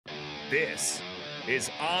This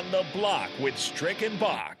is On the Block with Strick and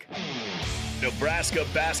Bach. Nebraska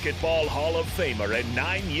Basketball Hall of Famer and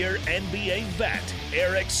 9-year NBA vet,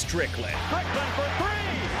 Eric Strickland. Strickland for three!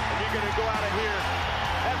 And you're going to go out of here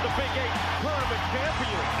as the Big 8 tournament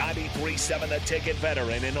champion. 93.7 The Ticket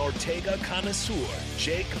veteran and Ortega connoisseur,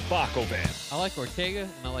 Jake Bakovan. I like Ortega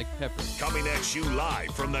and I like pepper. Coming at you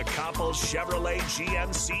live from the Coppel Chevrolet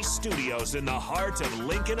GMC studios in the heart of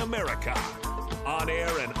Lincoln, America. On air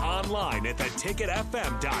and online at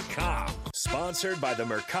theticketfm.com. Sponsored by the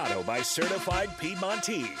Mercado by Certified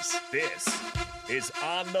Piedmontese. This is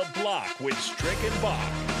On the Block with Strick and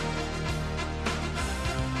Bach.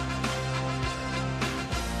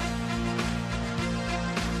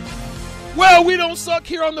 Well, we don't suck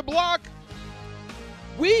here on the block.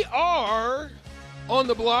 We are on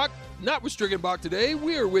the block, not with Strick and Bach today.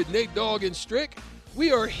 We are with Nate Dogg and Strick.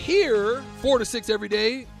 We are here 4 to 6 every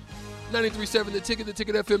day. 93.7 The Ticket,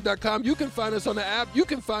 theticketfm.com. You can find us on the app. You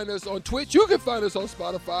can find us on Twitch. You can find us on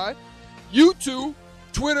Spotify, YouTube,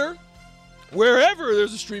 Twitter, wherever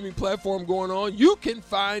there's a streaming platform going on. You can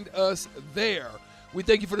find us there. We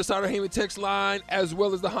thank you for the Sauter Heyman text line as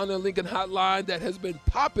well as the Honda Lincoln hotline that has been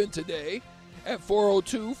popping today at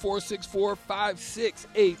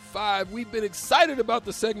 402-464-5685. We've been excited about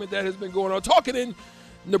the segment that has been going on, talking in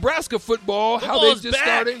Nebraska football, how they've just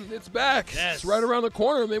started. It's back. Yes. It's right around the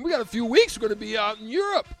corner, man. We got a few weeks. We're going to be out in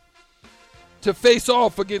Europe to face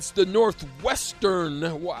off against the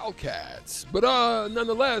Northwestern Wildcats. But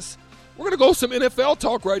nonetheless, we're going to go some NFL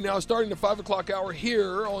talk right now, starting the 5 o'clock hour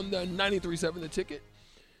here on the 93.7 The Ticket.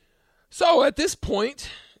 So at this point,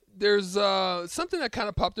 there's something that kind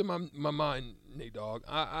of popped in my mind, Nate Dogg.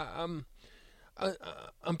 I'm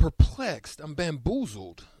perplexed. I'm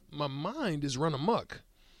bamboozled. My mind is run amok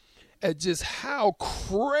at just how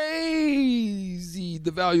crazy the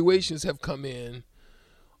valuations have come in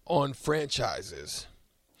on franchises.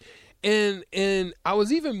 And I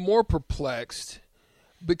was even more perplexed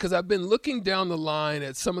because I've been looking down the line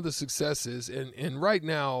at some of the successes, and right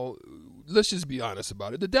now, let's just be honest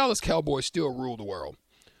about it. The Dallas Cowboys still rule the world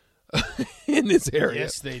in this area.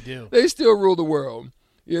 Yes, they do. They still rule the world.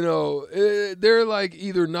 You know, they're like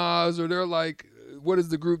either Nas or they're like, what is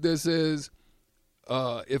the group that says,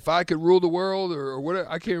 if I could rule the world or whatever?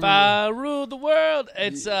 I can't remember. If I rule the world,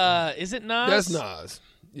 it's is it Nas? That's Nas.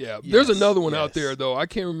 Yeah. Yes, There's another one yes. out there though. I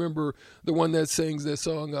can't remember the one that sings that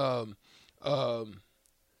song.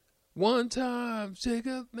 One time,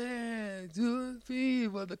 Jacob man, do it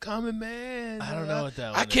for the common man. I don't know what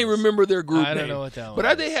that one I can't is. remember their group I don't name. know what that one but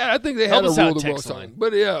is. I think they Help had a us rule out, the world text song. line.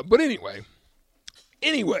 But yeah. But anyway,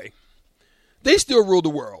 they still rule the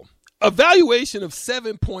world. A valuation of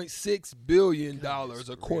 $7.6 billion,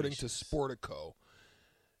 according to Sportico.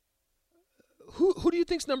 Who do you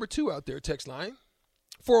think's number 2 out there, text line?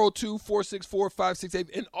 402-464-568.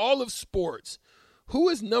 In all of sports, who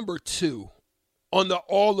is number 2 on the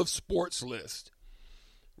all of sports list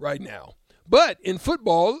right now? But in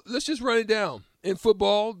football, let's just run it down. In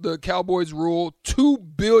football, the Cowboys rule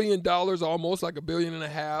 $2 billion, almost like $1.5 billion.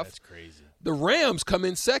 That's crazy. The Rams come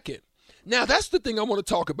in second. Now, that's the thing I want to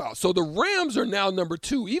talk about. So the Rams are now number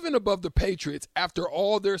 2, even above the Patriots, after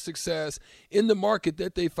all their success in the market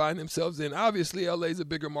that they find themselves in. Obviously, LA is a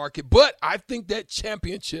bigger market, but I think that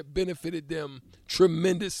championship benefited them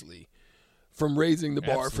tremendously from raising the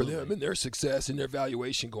bar for them and their success and their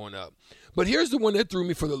valuation going up. But here's the one that threw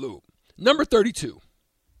me for the loop. Number 32.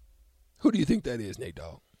 Who do you think that is, Nate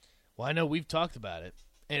Dogg? Well, I know we've talked about it,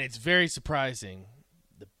 and it's very surprising.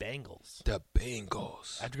 The Bengals. The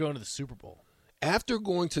Bengals. After going to the Super Bowl. After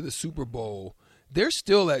going to the Super Bowl, they're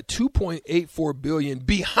still at $2.84 billion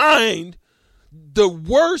behind the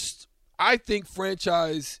worst, I think,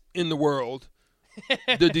 franchise in the world,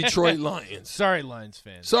 the Detroit Lions. Sorry, Lions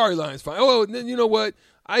fans. Sorry, Lions fans. Oh, and then you know what?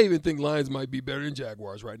 I even think Lions might be better than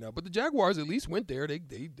Jaguars right now. But the Jaguars at least went there. They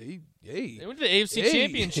went to the AFC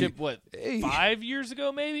Championship, 5 years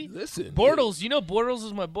ago maybe? Listen. Bortles, Bortles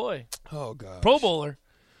is my boy. Oh, gosh. Pro Bowler.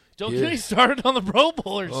 Don't get me started on the Pro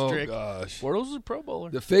Bowler streak. Oh, gosh. Bortles is a Pro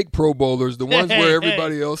Bowler. The fake Pro Bowlers, the ones where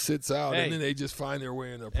everybody else sits out and then they just find their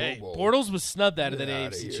way in their Pro Bowl. Bortles was snubbed out of that Get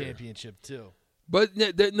outta AFC here. Championship, too. But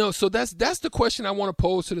no, so that's the question I want to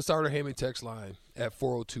pose to the Sauter Heyman text line at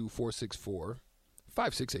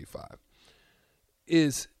 402-464-5685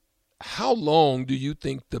 is how long do you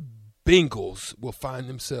think the Bengals will find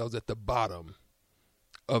themselves at the bottom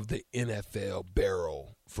of the NFL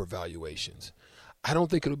barrel for valuations? I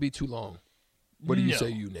don't think it'll be too long. What do you say,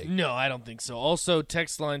 you, Nate? No, I don't think so. Also,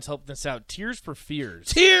 text lines helping us out. Tears for Fears.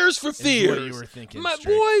 Tears for Fears. What you were thinking, my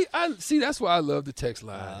Strick. boy. That's why I love the text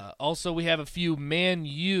line. Also, we have a few Man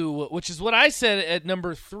U, which is what I said at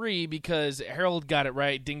number 3 because Harold got it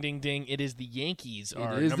right. Ding, ding, ding. It is the Yankees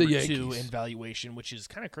are number 2 in valuation, which is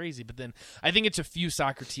kind of crazy. But then I think it's a few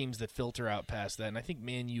soccer teams that filter out past that, and I think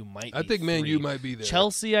Man U might. I think Man U might be there.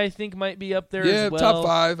 Chelsea, I think, might be up there as well. Top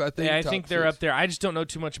 5. I think. Yeah, I think they're up there. I just don't know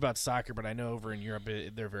too much about soccer, but I know over in Europe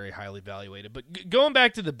they're very highly valuated. But going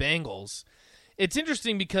back to the Bengals, it's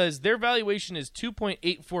interesting because their valuation is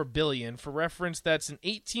 $2.84 billion. For reference, that's an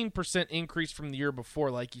 18% increase from the year before,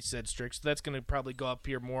 like you said, Strick. So that's going to probably go up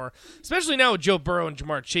here more, especially now with Joe Burrow and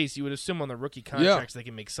Jamar Chase. You would assume on the rookie contracts they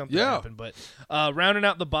can make something happen. But rounding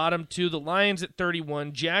out the bottom 2, the Lions at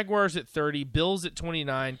 31, Jaguars at 30, Bills at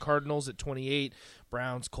 29, Cardinals at 28,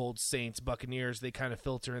 Browns, Colts, Saints, Buccaneers. They kind of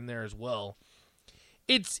filter in there as well.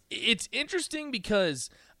 It's interesting because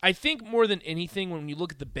I think more than anything, when you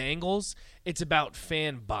look at the Bengals, it's about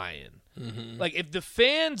fan buy-in. Mm-hmm. Like, if the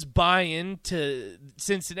fans buy into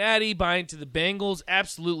Cincinnati, buy into the Bengals,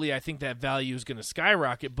 absolutely, I think that value is going to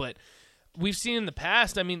skyrocket. But we've seen in the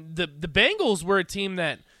past, I mean, the Bengals were a team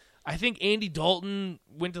that I think Andy Dalton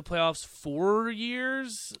went to the playoffs 4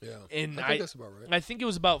 years. Yeah, and I think that's about right. I think it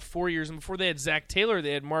was about 4 years. And before they had Zach Taylor,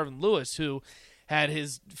 they had Marvin Lewis, who had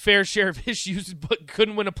his fair share of issues but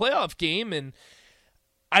couldn't win a playoff game. And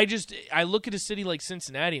I look at a city like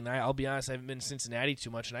Cincinnati, and I'll be honest, I haven't been to Cincinnati too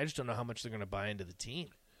much, and I just don't know how much they're going to buy into the team.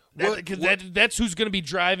 Because that's who's going to be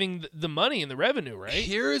driving the money and the revenue, right?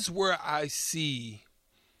 Here's where I see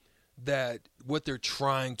that what they're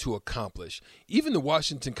trying to accomplish. Even the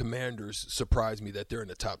Washington Commanders surprised me that they're in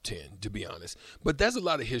the top 10, to be honest. But there's a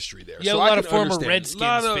lot of history there. Yeah, so a lot I of former understand.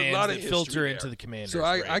 Redskins fans that filter there. into the Commanders. So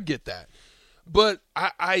right? I get that. But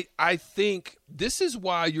I think this is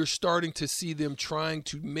why you're starting to see them trying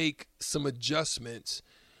to make some adjustments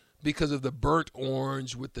because of the burnt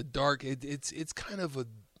orange with the dark. It's kind of a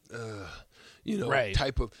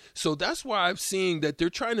type of. So that's why I'm seeing that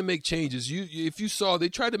they're trying to make changes. If you saw, they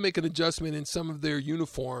tried to make an adjustment in some of their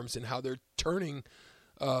uniforms and how they're turning.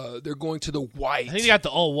 They're going to the white. I think they got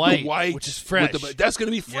the all white, which is fresh. That's going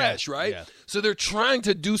to be fresh, right? Yeah. So they're trying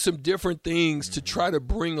to do some different things to try to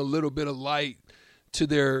bring a little bit of light to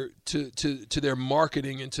their to their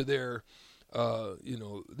marketing and to their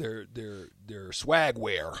their swag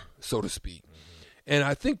wear, so to speak. And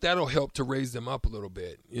I think that'll help to raise them up a little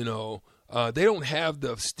bit. They don't have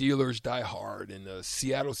the Steelers die hard and the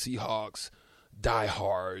Seattle Seahawks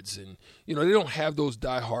diehards, and they don't have those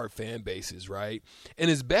diehard fan bases, right? And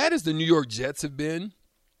as bad as the New York Jets have been,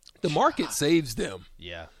 the market saves them.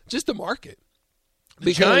 Yeah, just the market.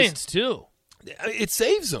 The Giants too. It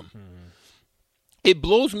saves them. It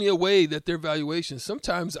blows me away that their valuations.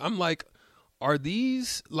 Sometimes I'm like, are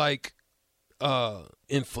these like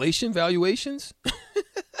inflation valuations?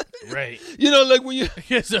 Right. Like when you.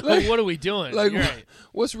 So like, what are we doing? Like, right.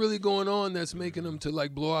 What's really going on that's making them to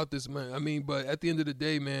like blow out this money? I mean, but at the end of the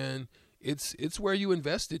day, man, it's where you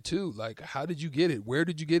invested too. Like, how did you get it? Where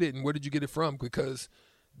did you get it? And where did you get it from? Because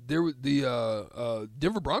the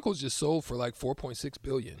Denver Broncos just sold for like $4.6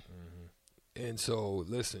 billion. Mm-hmm. And so,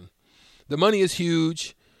 listen, the money is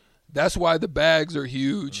huge. That's why the bags are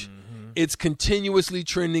huge. Mm-hmm. It's continuously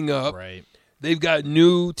trending up. Right. They've got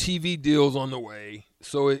new TV deals on the way.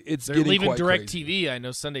 So They're getting leaving quite DirecTV. crazy. I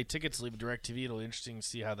know Sunday Tickets leave DirecTV. It'll be interesting to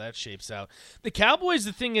see how that shapes out. The Cowboys,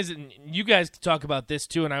 the thing is, and you guys can talk about this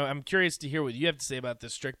too, and I'm curious to hear what you have to say about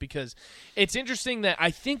this, Strick, because it's interesting that I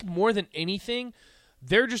think more than anything,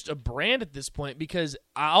 they're just a brand at this point, because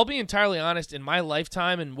I'll be entirely honest, in my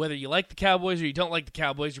lifetime, and whether you like the Cowboys or you don't like the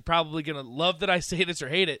Cowboys, you're probably going to love that I say this or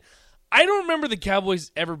hate it, I don't remember the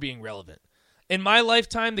Cowboys ever being relevant. In my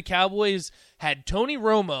lifetime, the Cowboys had Tony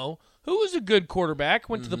Romo, who was a good quarterback,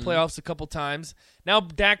 went to the playoffs a couple times. Now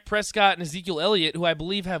Dak Prescott and Ezekiel Elliott, who I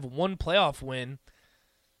believe have one playoff win.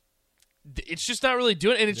 It's just not really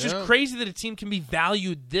doing it. And it's just crazy that a team can be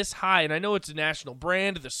valued this high. And I know it's a national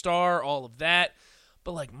brand, the star, all of that.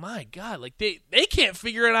 But, like, my God, like they can't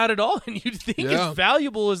figure it out at all. And you'd think as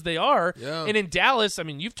valuable as they are. Yeah. And in Dallas, I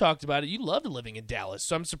mean, you've talked about it. You loved living in Dallas.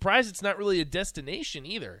 So I'm surprised it's not really a destination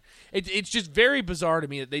either. It's just very bizarre to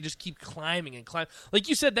me that they just keep climbing and climbing. Like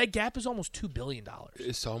you said, that gap is almost $2 billion.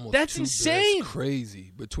 It's almost That's insane. That's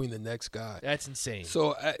crazy between the next guy. That's insane.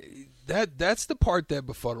 So that's the part that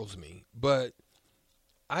befuddles me. But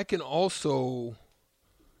I can also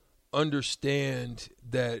understand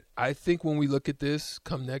that I think when we look at this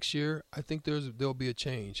come next year, I think there'll be a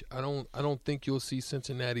change. I don't think you'll see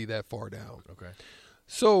Cincinnati that far down. Okay.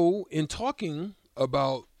 So in talking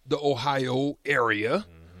about the Ohio area,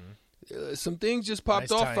 some things just popped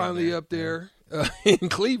Nice off tie in finally there. up there in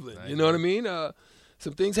Cleveland. You know what I mean?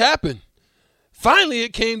 Some things happen. Finally,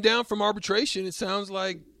 it came down from arbitration. It sounds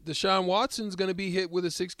like Deshaun Watson's going to be hit with a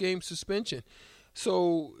 6-game suspension.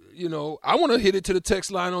 So, I want to hit it to the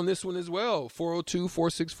text line on this one as well,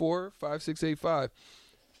 402-464-5685.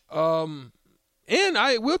 And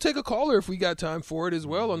I will take a caller if we got time for it as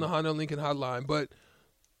well on the Honda Lincoln hotline. But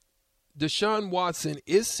Deshaun Watson,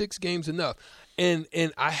 is 6 games enough? And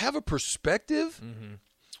I have a perspective,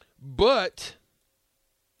 but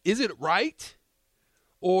is it right?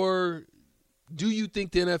 Or do you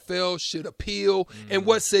think the NFL should appeal? And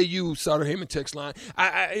what say you, Sauter Heyman text line?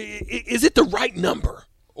 Is it the right number?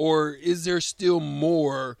 Or is there still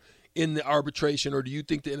more in the arbitration? Or do you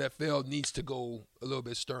think the NFL needs to go a little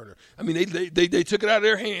bit sterner? I mean, they took it out of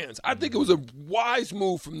their hands. I think it was a wise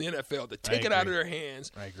move from the NFL to take it out of their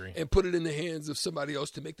hands and put it in the hands of somebody else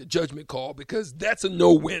to make the judgment call, because that's a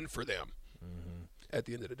no-win for them. At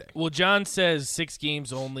the end of the day. Well, John says 6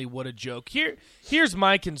 games only. What a joke. Here's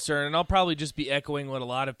my concern, and I'll probably just be echoing what a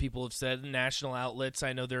lot of people have said in national outlets.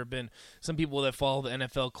 I know there have been some people that follow the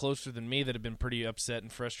NFL closer than me that have been pretty upset and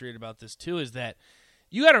frustrated about this too, is that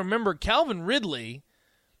you got to remember Calvin Ridley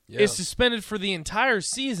is suspended for the entire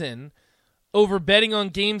season over betting on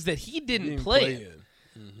games that he didn't play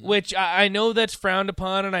in. Which I know that's frowned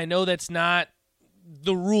upon, and I know that's not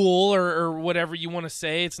the rule or whatever you want to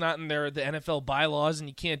say. It's not in the NFL bylaws, and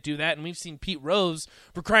you can't do that. And we've seen Pete Rose,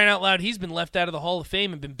 for crying out loud, he's been left out of the Hall of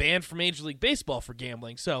Fame and been banned from Major League Baseball for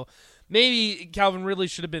gambling. So maybe Calvin Ridley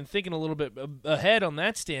should have been thinking a little bit ahead on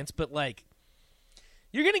that stance. But,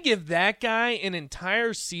 you're going to give that guy an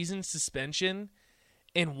entire season suspension,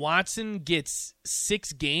 and Watson gets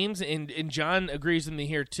 6 games, and John agrees with me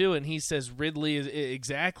here too, and he says Ridley is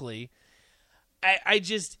exactly.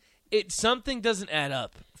 Something doesn't add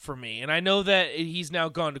up for me. And I know that he's now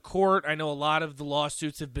gone to court. I know a lot of the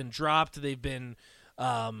lawsuits have been dropped. They've been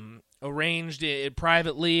arranged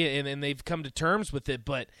privately, and they've come to terms with it.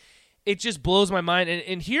 But it just blows my mind.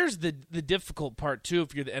 And here's the difficult part, too,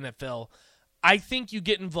 if you're the NFL. I think you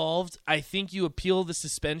get involved. I think you appeal the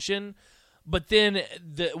suspension. But then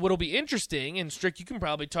what'll be interesting, and Strick, you can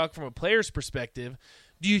probably talk from a player's perspective,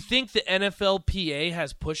 do you think the NFLPA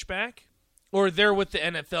has pushback? Or they're with the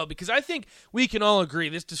NFL? Because I think we can all agree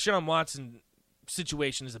this Deshaun Watson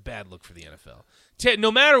situation is a bad look for the NFL.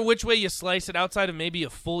 No matter which way you slice it, outside of maybe a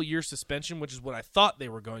full year suspension, which is what I thought they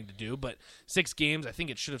were going to do, but 6 games, I think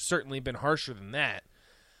it should have certainly been harsher than that.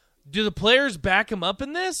 Do the players back him up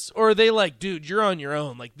in this? Or are they like, dude, you're on your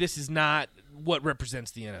own. This is not what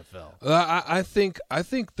represents the NFL. I think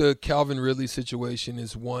the Calvin Ridley situation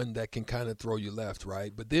is one that can kind of throw you left,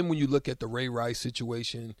 right? But then when you look at the Ray Rice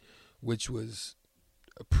situation, which was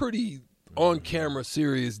a pretty on-camera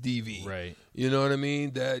serious DV. Right. You know what I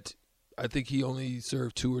mean? That I think he only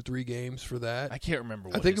served 2 or 3 games for that. I can't remember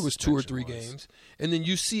what I think it was 2 or 3 was. games. And then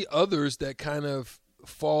you see others that kind of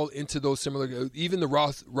fall into those similar – even the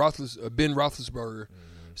Ben Roethlisberger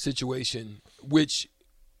situation, which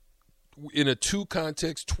in a 2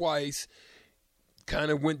 context twice kind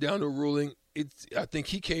of went down to ruling – I think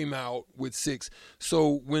he came out with 6.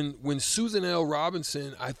 So when Susan L.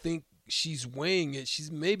 Robinson, I think she's weighing it,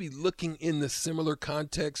 she's maybe looking in the similar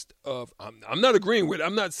context of I'm not agreeing with it.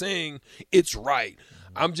 I'm not saying it's right.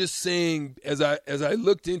 I'm just saying as I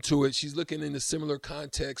looked into it, she's looking in the similar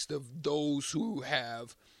context of those who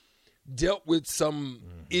have dealt with some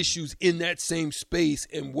issues in that same space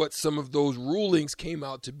and what some of those rulings came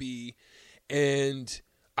out to be. And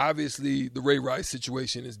obviously, the Ray Rice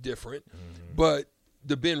situation is different, but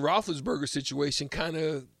the Ben Roethlisberger situation kind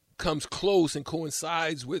of comes close and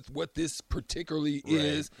coincides with what this particularly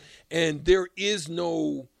is, and there is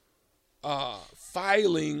no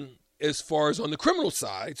filing as far as on the criminal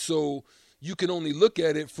side, so you can only look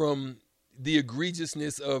at it from the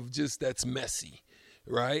egregiousness of just that's messy,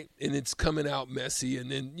 right? And it's coming out messy,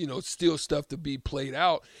 and then, still stuff to be played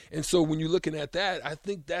out. And so when you're looking at that, I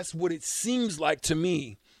think that's what it seems like to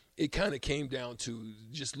me. It kind of came down to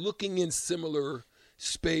just looking in similar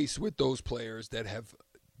space with those players that have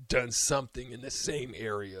done something in the same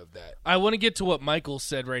area of that. I want to get to what Michael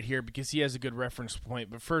said right here because he has a good reference point.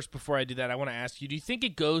 But first, before I do that, I want to ask you, do you think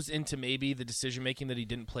it goes into maybe the decision-making that he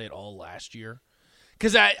didn't play at all last year?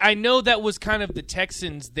 Because I know that was kind of the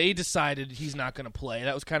Texans. They decided he's not going to play.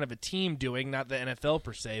 That was kind of a team doing, not the NFL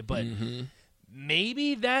per se. But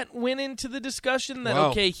maybe that went into the discussion that,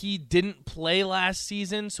 okay, he didn't play last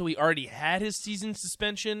season, so he already had his season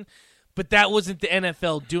suspension. But that wasn't the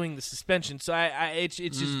NFL doing the suspension, so it's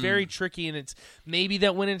just very tricky, and it's maybe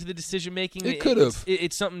that went into the decision making. It could have.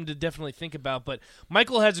 It's something to definitely think about. But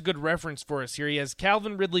Michael has a good reference for us here. He has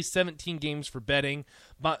Calvin Ridley 17 games for betting,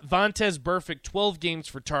 Vontez Burfict 12 games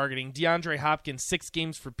for targeting, DeAndre Hopkins 6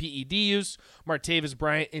 games for PED use, Martavis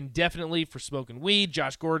Bryant indefinitely for smoking weed,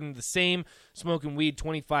 Josh Gordon the same, smoking weed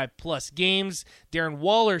 25 plus games, Darren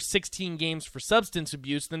Waller 16 games for substance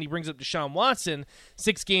abuse. Then he brings up Deshaun Watson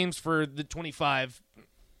 6 games for the 25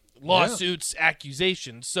 lawsuits,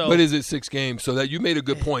 accusations. So, but is it 6 games? So that you made a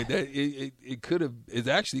good point that it could have. It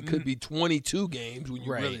actually could be 22 games when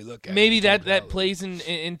you really look at it. Maybe that plays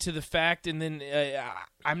into the fact, and then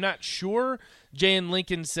I'm not sure. Jay and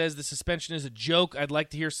Lincoln says the suspension is a joke. I'd like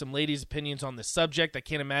to hear some ladies' opinions on this subject. I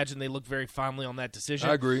can't imagine they look very fondly on that decision.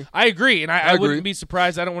 I agree, and I wouldn't be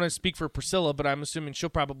surprised. I don't want to speak for Priscilla, but I'm assuming she'll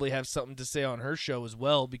probably have something to say on her show as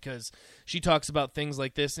well, because she talks about things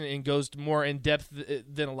like this and goes more in depth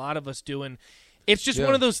than a lot of us do. And it's just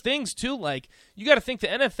one of those things too. Like, you got to think the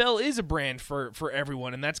NFL is a brand for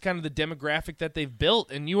everyone, and that's kind of the demographic that they've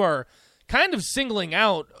built. And you are kind of singling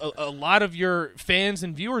out a lot of your fans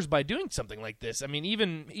and viewers by doing something like this. I mean,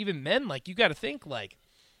 even men, like, you got to think, like,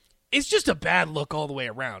 it's just a bad look all the way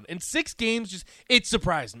around. And 6 games, it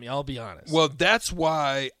surprised me, I'll be honest. Well, that's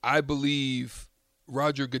why I believe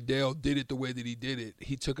Roger Goodell did it the way that he did it.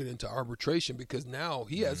 He took it into arbitration because now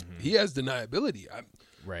he has deniability.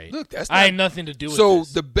 Right. Look, I had nothing to do with so this.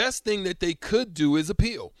 So the best thing that they could do is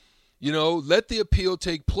appeal. You know, let the appeal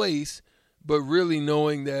take place, but really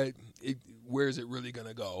knowing that where is it really going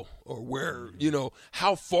to go, or where,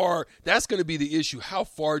 how far, that's going to be the issue. How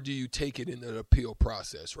far do you take it in the appeal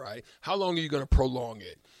process, right? How long are you going to prolong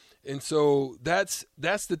it? And so that's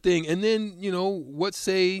the thing. And then, what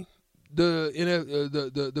say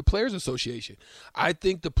the Players Association? I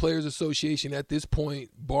think the Players Association at this point,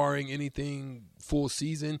 barring anything full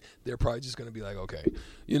season, they're probably just going to be like, okay.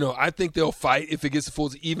 I think they'll fight if it gets to full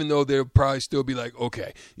season, even though they'll probably still be like,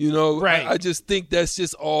 okay. Right. I just think that's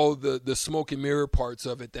just all the smoke and mirror parts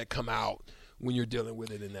of it that come out when you're dealing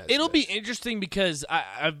with it in that It'll space. be interesting because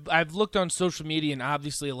I've looked on social media, and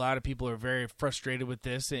obviously a lot of people are very frustrated with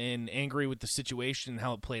this and angry with the situation and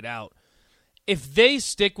how it played out. If they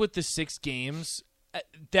stick with the 6 games,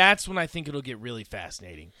 that's when I think it'll get really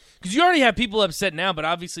fascinating. Because you already have people upset now, but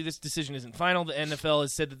obviously this decision isn't final. The NFL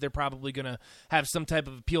has said that they're probably going to have some type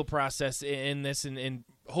of appeal process in this and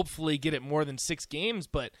hopefully get it more than 6 games.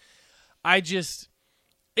 But it's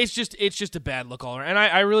just a bad look all around. And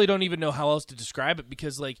I really don't even know how else to describe it,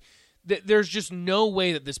 because, like, there's just no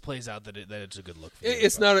way that this plays out that it's a good look for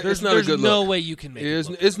it's not a good look. There's no way you can make it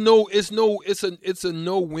look. It's a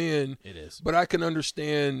no win. It is. But I can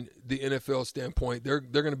understand the NFL standpoint. They're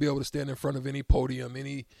going to be able to stand in front of any podium,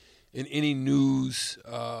 in any news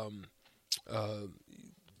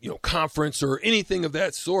conference or anything of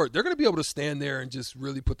that sort. They're going to be able to stand there and just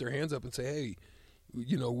really put their hands up and say, hey,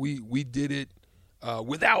 we did it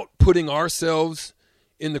without putting ourselves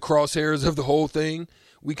in the crosshairs of the whole thing.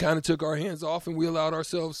 We kind of took our hands off and we allowed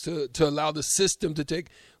ourselves to allow the system to take.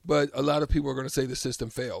 But a lot of people are going to say the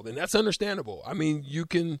system failed, and that's understandable. I mean, you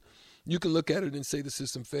can look at it and say the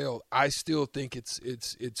system failed. I still think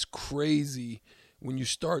it's crazy when you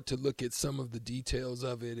start to look at some of the details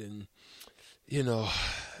of it, and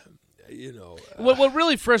What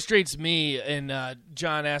really frustrates me, and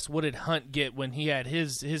John asked, what did Hunt get when he had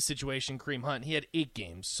his situation, Kareem Hunt? He had 8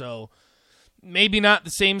 games, so maybe not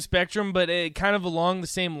the same spectrum, but kind of along the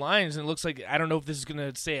same lines. And it looks like, I don't know if this is going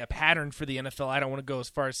to say a pattern for the NFL. I don't want to go as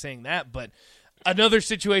far as saying that, but another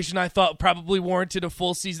situation I thought probably warranted a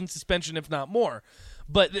full season suspension, if not more.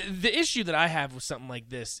 But the issue that I have with something like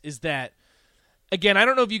this is that, again, I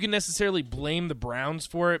don't know if you can necessarily blame the Browns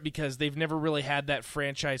for it, because they've never really had that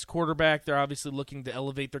franchise quarterback. They're obviously looking to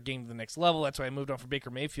elevate their game to the next level. That's why I moved on from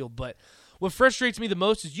Baker Mayfield. But what frustrates me the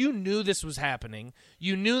most is you knew this was happening.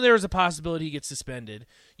 You knew there was a possibility he gets suspended.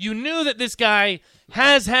 You knew that this guy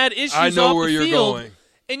has had issues off the field. I know where you're going.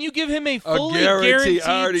 And you give him a fully guaranteed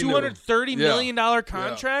 $230 million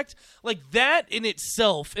contract? Yeah. Like, that in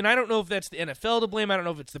itself, and I don't know if that's the NFL to blame. I don't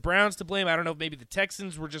know if it's the Browns to blame. I don't know if maybe the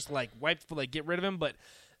Texans were just, like, wiped for, like, get rid of him. But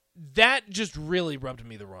that just really rubbed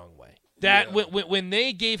me the wrong way. That when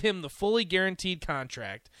they gave him the fully guaranteed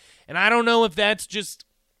contract, and I don't know if that's just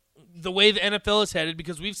the way the NFL is headed,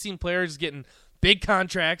 because we've seen players getting big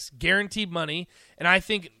contracts, guaranteed money, and I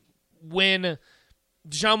think when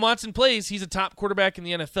Deshaun Watson plays, he's a top quarterback in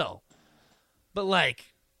the NFL. But,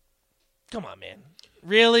 like, come on, man.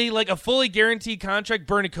 Really? Like, a fully guaranteed contract?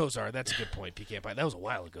 Bernie Kosar, that's a good point, PK. That was a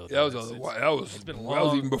while ago. That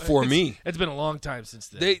was even before me. It's been a long time since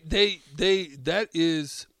then. That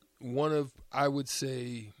is I would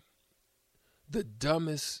say, the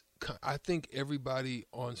dumbest. I think everybody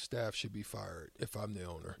on staff should be fired if I'm the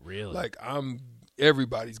owner. Really? Like,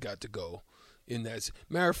 everybody's got to go. In that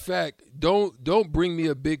matter of fact, don't bring me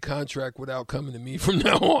a big contract without coming to me from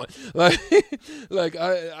now on. Like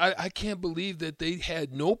I can't believe that they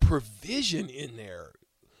had no provision in there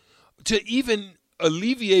to even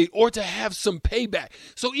alleviate or to have some payback.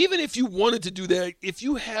 So even if you wanted to do that, if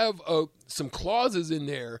you have some clauses in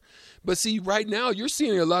there, but see, right now you're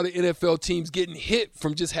seeing a lot of NFL teams getting hit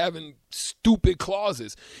from just having stupid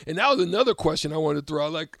clauses. And that was another question I wanted to throw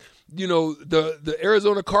out. Like, the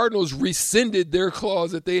Arizona Cardinals rescinded their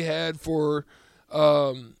clause that they had for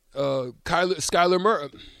Kyler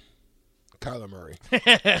Murray.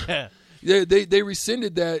 They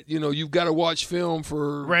rescinded that. You've got to watch film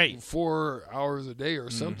for 4 hours a day or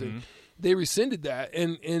something. Mm-hmm. They rescinded that,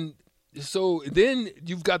 and so then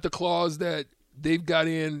you've got the clause that they've got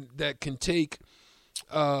in that can take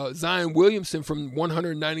Zion Williamson from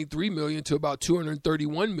 $193 million to about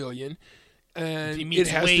 $231 million. And it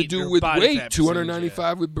has to do with weight,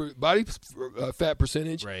 295 with body fat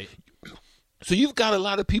percentage. Right. So you've got a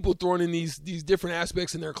lot of people throwing in these different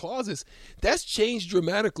aspects in their clauses. That's changed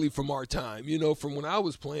dramatically from our time, from when I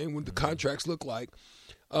was playing, when the contracts look like.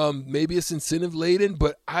 Maybe it's incentive laden,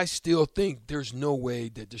 but I still think there's no way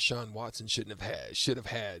that Deshaun Watson should have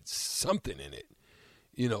had something in it.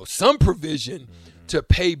 Some provision to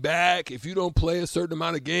pay back if you don't play a certain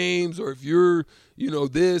amount of games, or if you're,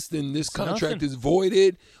 this, then this contract is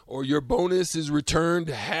voided, or your bonus is returned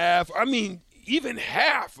to half. I mean, even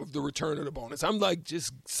half of the return of the bonus. I'm like,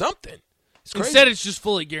 just something. It's crazy. Instead, it's just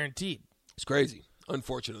fully guaranteed. It's crazy,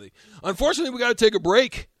 unfortunately. Unfortunately, we got to take a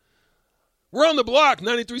break. We're on the block,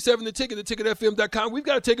 93.7 The Ticket, theticketfm.com. We've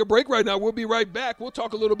got to take a break right now. We'll be right back. We'll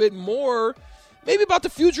talk a little bit more maybe about the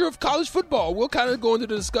future of college football. We'll kind of go into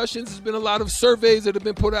the discussions. There's been a lot of surveys that have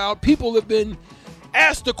been put out. People have been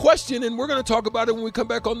asked a question, and we're going to talk about it when we come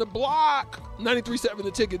back on the block. 93.7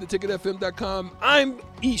 The Ticket, theticketfm.com. I'm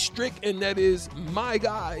E. Strick, and that is my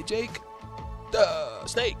guy, Jake the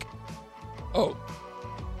Snake. Oh,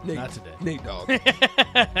 Nate. Not today. Nate Dogg. Nate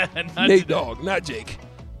today. Dogg, not Jake.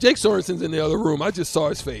 Jake Sorensen's in the other room. I just saw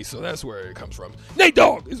his face, so that's where it comes from. Nate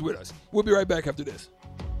Dogg is with us. We'll be right back after this.